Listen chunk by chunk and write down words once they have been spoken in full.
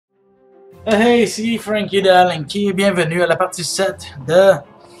Hey, ici Frankie de Alankyy, bienvenue à la partie 7 de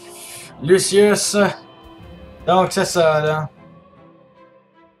Lucius. Donc c'est ça là.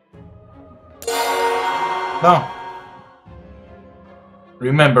 Bon.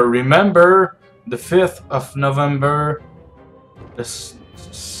 Remember, the 5th of November. Le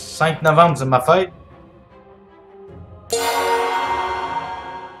 5 novembre, c'est ma fête.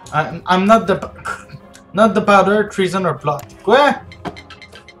 I'm not the powder, treason or plot. Quoi?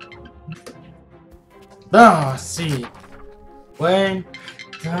 Bon, si. Ouais.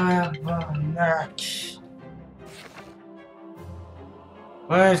 Tabarnak.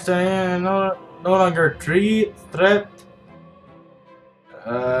 Ouais, c'est no longer threat.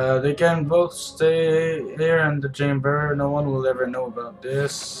 They can both stay here in the chamber. No one will ever know about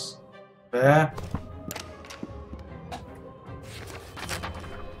this. Fait.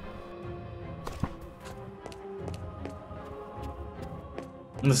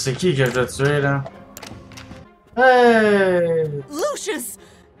 C'est qui que je dois tuer là? Hey! Lucius!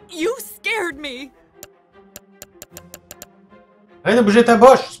 You scared me! Arrête de bouger ta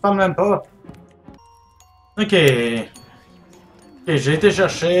bouche, tu parles même pas. Ok. Ok, j'ai été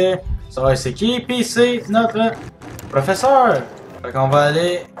chercher. Ça c'est qui? Puis c'est notre professeur. Fait qu'on va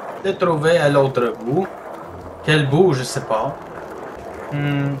aller le trouver à l'autre bout. Quel bout, je sais pas.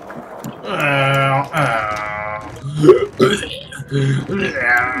 Queen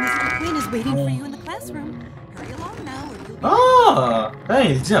is waiting for you in the classroom. Hurry along now or you'll be... Ah! Hein,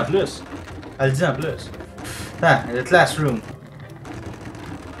 il dit en plus. Elle dit en plus. Attends, le classroom.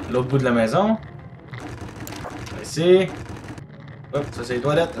 L'autre bout de la maison. Ici. Hop, ça c'est les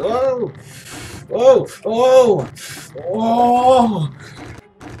toilettes. Oh! Oh! Oh! Oh!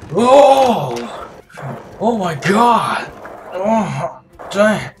 Oh! Oh my god! Oh!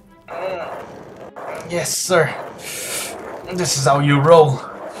 Tiens! Yes, sir. This is how you roll.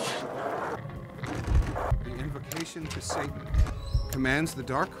 The invocation to Satan commands the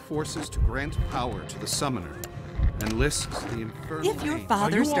dark forces to grant power to the summoner and lists the infernal. If your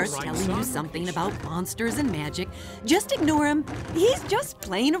father starts telling you something about monsters and magic, just ignore him. He's just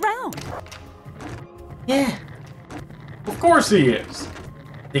playing around. Yeah. Of course he is.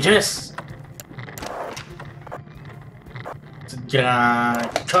 Dégueulasse. Petite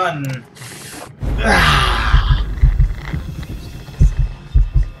grande conne. Ah.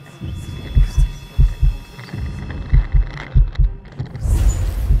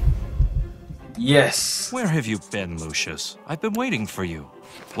 Yes. Where have you been, Lucius? I've been waiting for you.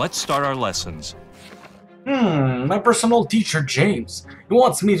 Let's start our lessons. My personal teacher, James. He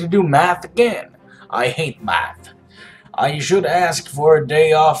wants me to do math again. I hate math. I should ask for a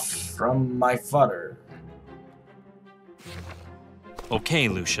day off from my father. Okay,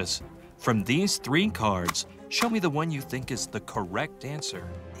 Lucius. From these 3 cards, show me the one you think is the correct answer.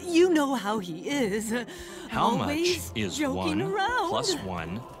 You know how he is. How much Always is joking 1 around. plus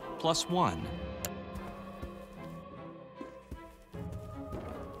 1 plus 1?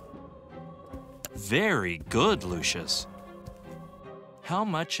 Very good, Lucius. How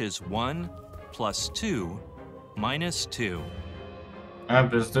much is 1 plus 2 minus 2? 1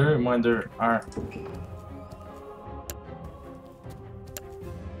 plus 2, moins 2, 1.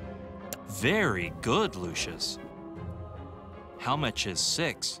 Very good, Lucius. How much is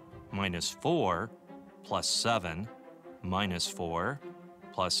 6 minus 4 plus 7 minus 4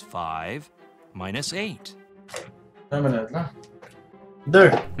 plus 5 minus 8? 1 minute là.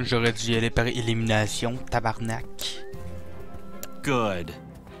 2. J'aurais dû y aller par élimination, tabarnak. Good.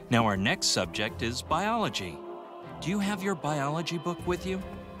 Now our next subject is biology. Do you have your biology book with you?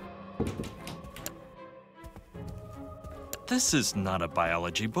 This is not a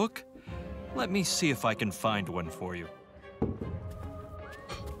biology book. Let me see if I can find one for you.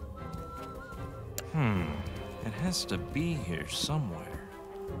 It has to be here somewhere.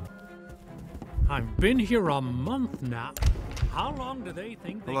 I've been here a month now. How long do they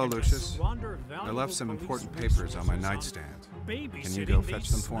think they Hello, can Lucius. squander I valuable left some police important papers on my resources nightstand. babysitting Can you go fetch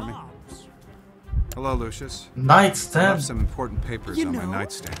these them for me? snobs? Hello, Lucius. I Nightstand. left some important papers You on know, my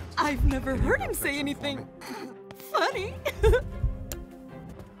nightstand. I've never Can you heard go him fetch say them anything for funny.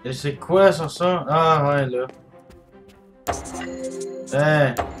 Et c'est quoi sur ça? Ah ouais là.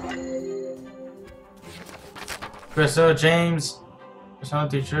 Hey. Professeur James. Professor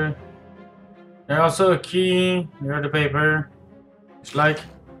teacher. There's also a key near the paper. It's like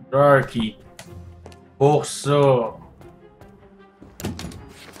drawer key. Pour ça.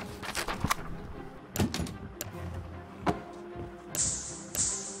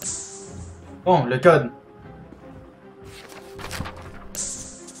 Bon, le code.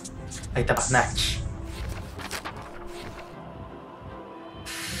 Hey, tabarnak.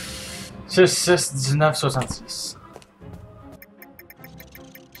 6-6-19-66.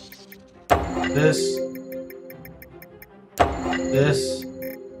 10. 10.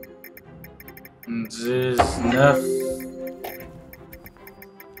 19.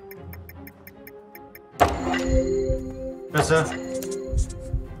 Qu'est-ce que ça?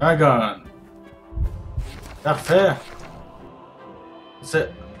 Un gun. Parfait.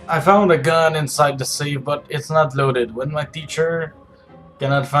 I found a gun inside the safe, but it's not loaded. When my teacher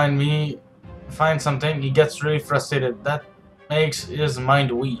cannot find something, he gets really frustrated. That makes his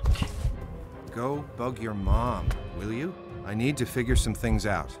mind weak. Go bug your mom, will you? I need to figure some things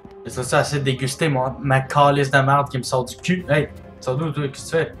out. C'est ça, assez de déguster ma calice de merde qui me sort du cul. Hey, sors d'où toi,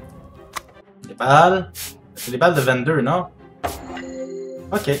 qu'est-ce que tu fais? Des balles? C'est des balles de 22, non?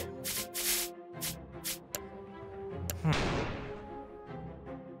 Ok.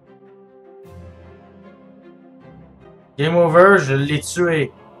 Game over, je l'ai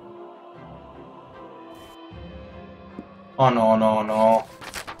tué. Oh non, non, non.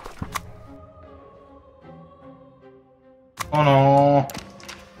 Oh non.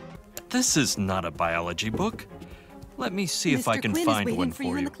 This is not a biology book. Let me see if I can Mr. Quinn find is one waiting for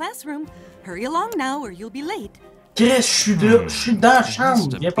you for in you. the classroom. Hurry along now or you'll be late. Chris, je suis dans la It has chambre.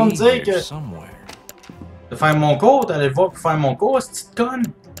 to Viens pas me be dire here que somewhere. de faire mon cours, d'aller le voir pour faire mon cours, cette petite conne.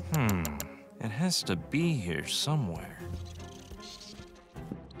 It has to be here somewhere.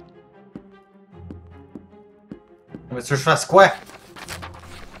 Mais tu veux que je fasse quoi?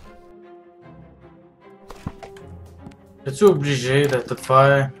 Es-tu obligé de tout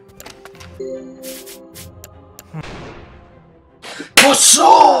faire? Pas ça!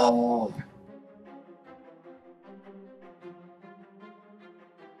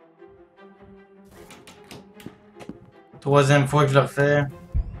 Troisième fois que je le refais.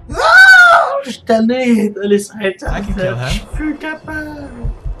 Ah! Je suis tanné d'aller sur Internet. Je suis plus capable.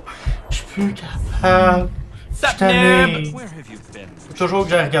 Je suis plus capable. Je suis tanné. Where have you been? Faut toujours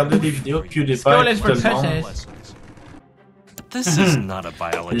que j'aille regarder des vidéos de PewDiePie et tout le monde. This is not a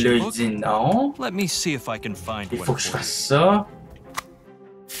biology Là, il book. dit non. Let me see if I can find Il one faut que je for fasse ça.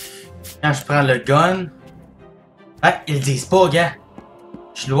 Quand je prends le gun. Ah, ils le disent pas, gars.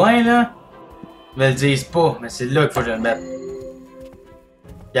 Je suis loin, là. Mais ils le disent pas. Mais c'est là qu'il faut que je le mette.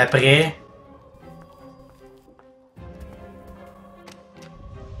 Et après.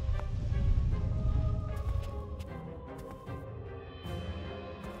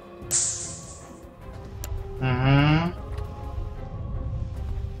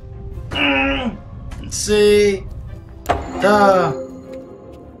 C'est ça.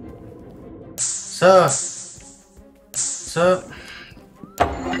 Ça. Ça.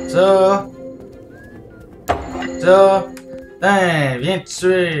 Ça. Ça. Hein, viens te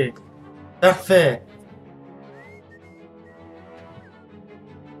tuer. Parfait.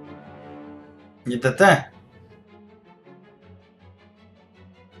 Il était temps.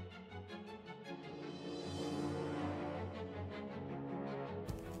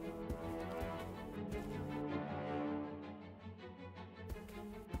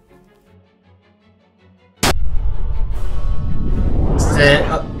 C'est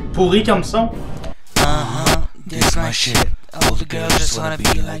pourri comme son. This my shit. All the girls just wanna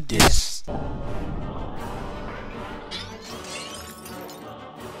be like this.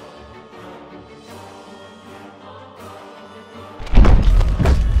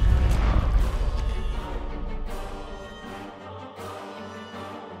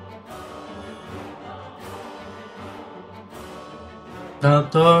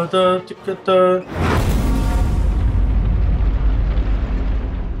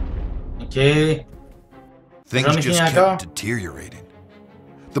 Ok. Things Johnny just Fiacco? kept deteriorating.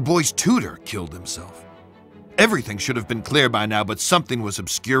 The boy's tutor killed himself. Everything should have been clear by now, but something was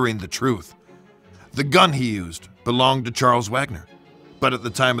obscuring the truth. The gun he used belonged to Charles Wagner. But at the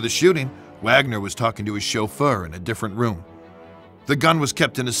time of the shooting, Wagner was talking to his chauffeur in a different room. The gun was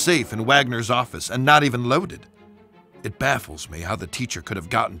kept in a safe in Wagner's office and not even loaded. It baffles me how the teacher could have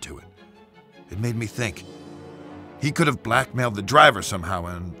gotten to it. It made me think. He could have blackmailed the driver somehow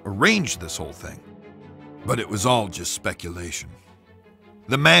and arranged this whole thing. But it was all just speculation.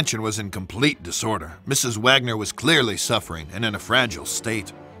 The mansion was in complete disorder. Mrs. Wagner was clearly suffering and in a fragile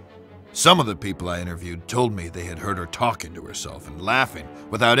state. Some of the people I interviewed told me they had heard her talking to herself and laughing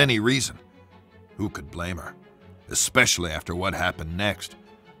without any reason. Who could blame her? Especially after what happened next.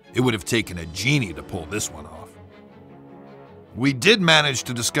 It would have taken a genie to pull this one off. We did manage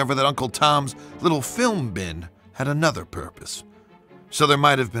to discover that Uncle Tom's little film bin had another purpose. So there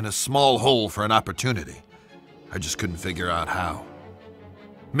might have been a small hole for an opportunity. I just couldn't figure out how.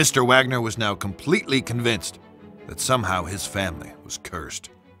 Mr. Wagner was now completely convinced that somehow his family was cursed.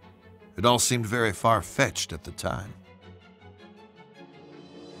 It all seemed very far-fetched at the time.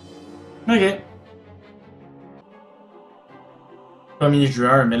 Ok. 1er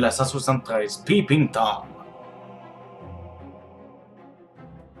juin 1973. Peeping Tom.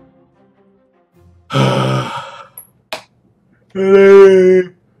 Allez,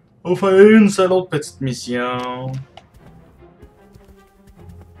 on fait une seule autre petite mission.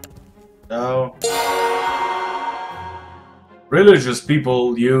 So, religious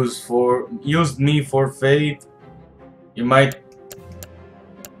people used me for faith. You might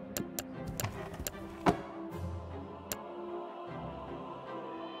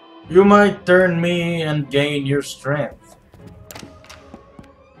turn me and gain your strength.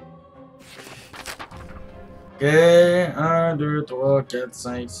 Ok, 1, 2, 3, 4,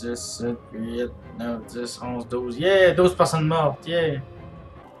 5, 6, 7, 8, 9, 10, 11, 12. Yeah, 12 personnes mortes, yeah.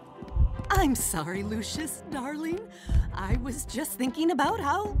 I'm sorry, Lucius, darling. I was just thinking about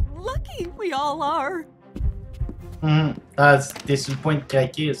how lucky we all are. Ah, t'es sur le point de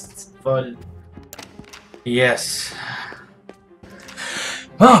craquer, cette petite folle. Yes.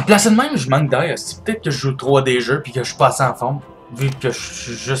 Bon, placé de même, je manque d'air. Peut-être que je joue trop à des jeux puis que je suis pas assez en forme. Vu que je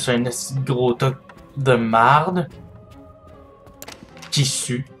suis juste un esti de gros tas de marde qui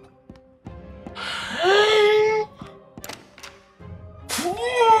sue.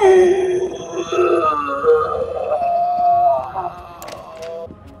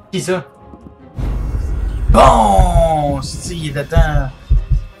 Qui ça? Bon! Si, il est temps.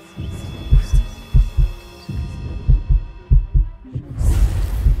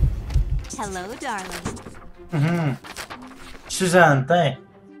 Hello, darling. Suzanne, tiens.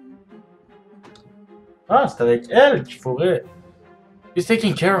 Ah, c'est avec elle qu'il faudrait. She's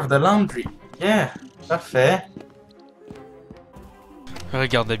taking care of the laundry. Yeah, parfait.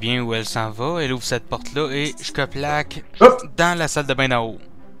 Regarde bien où elle s'en va. Elle ouvre cette porte-là et je coplaque Hop! dans la salle de bain d'en haut.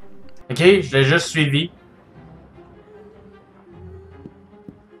 Ok, je l'ai juste suivi.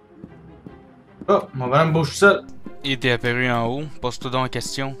 Oh, mon bonhomme bouge seul. Il était apparu en haut. Pose-toi donc en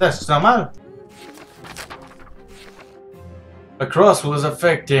question. C'est normal. A cross was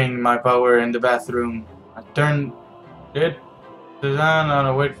affecting my power in the bathroom. I turned it on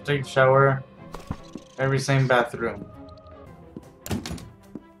a way to take a shower. Every same bathroom.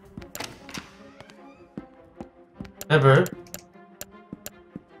 Never.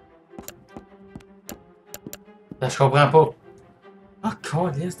 Là, je comprends pas. Oh,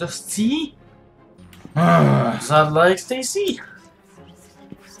 câlisse d'hostie! Ah, sound like Stacy.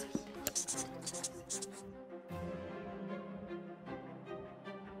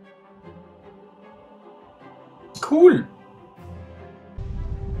 Cool.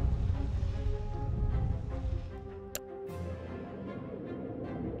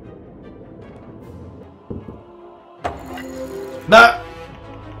 Bah.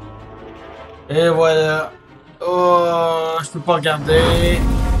 Et voilà. Oh, je peux pas regarder.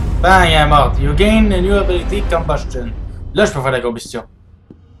 Bang, il est mort. You gain a new ability, combustion. Là, je peux faire la combustion.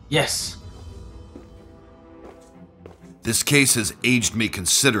 Yes. This case has aged me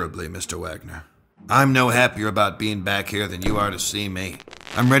considerably, Mr. Wagner. I'm no happier about being back here than you are to see me.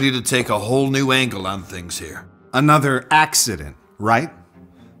 I'm ready to take a whole new angle on things here. Another accident, right?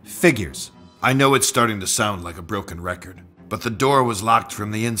 Figures. I know it's starting to sound like a broken record, but the door was locked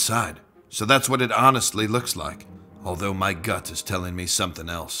from the inside, so that's what it honestly looks like. Although my gut is telling me something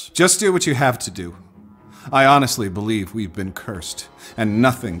else. Just do what you have to do. I honestly believe we've been cursed, and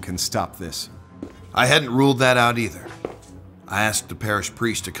nothing can stop this. I hadn't ruled that out either. I asked the parish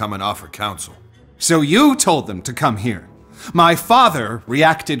priest to come and offer counsel. So you told them to come here. My father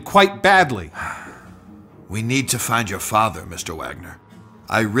reacted quite badly. We need to find your father, Mr. Wagner.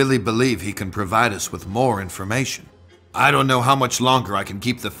 I really believe he can provide us with more information. I don't know how much longer I can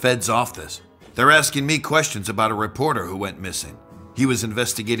keep the feds off this. They're asking me questions about a reporter who went missing. He was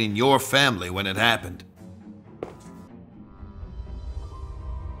investigating your family when it happened.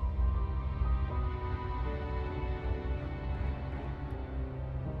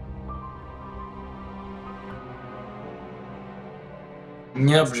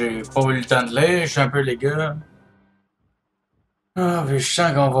 Yep, j'ai pas eu le temps de lire, je suis un peu les gars. Ah, mais je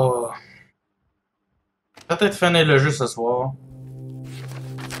sens qu'on va peut-être finir le jeu ce soir.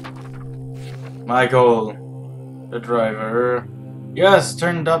 Michael, the driver. Yes,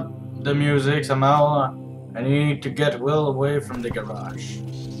 turned up the music somehow. I need to get well away from the garage.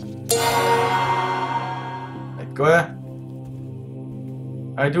 Quoi?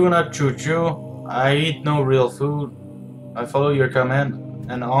 I do not choo-choo. I eat no real food. I follow your command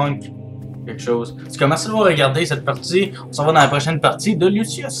and honk quelque chose. Tu commences à regarder cette partie. On s'en va dans la prochaine partie de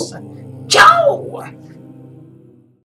Lucius. Ciao!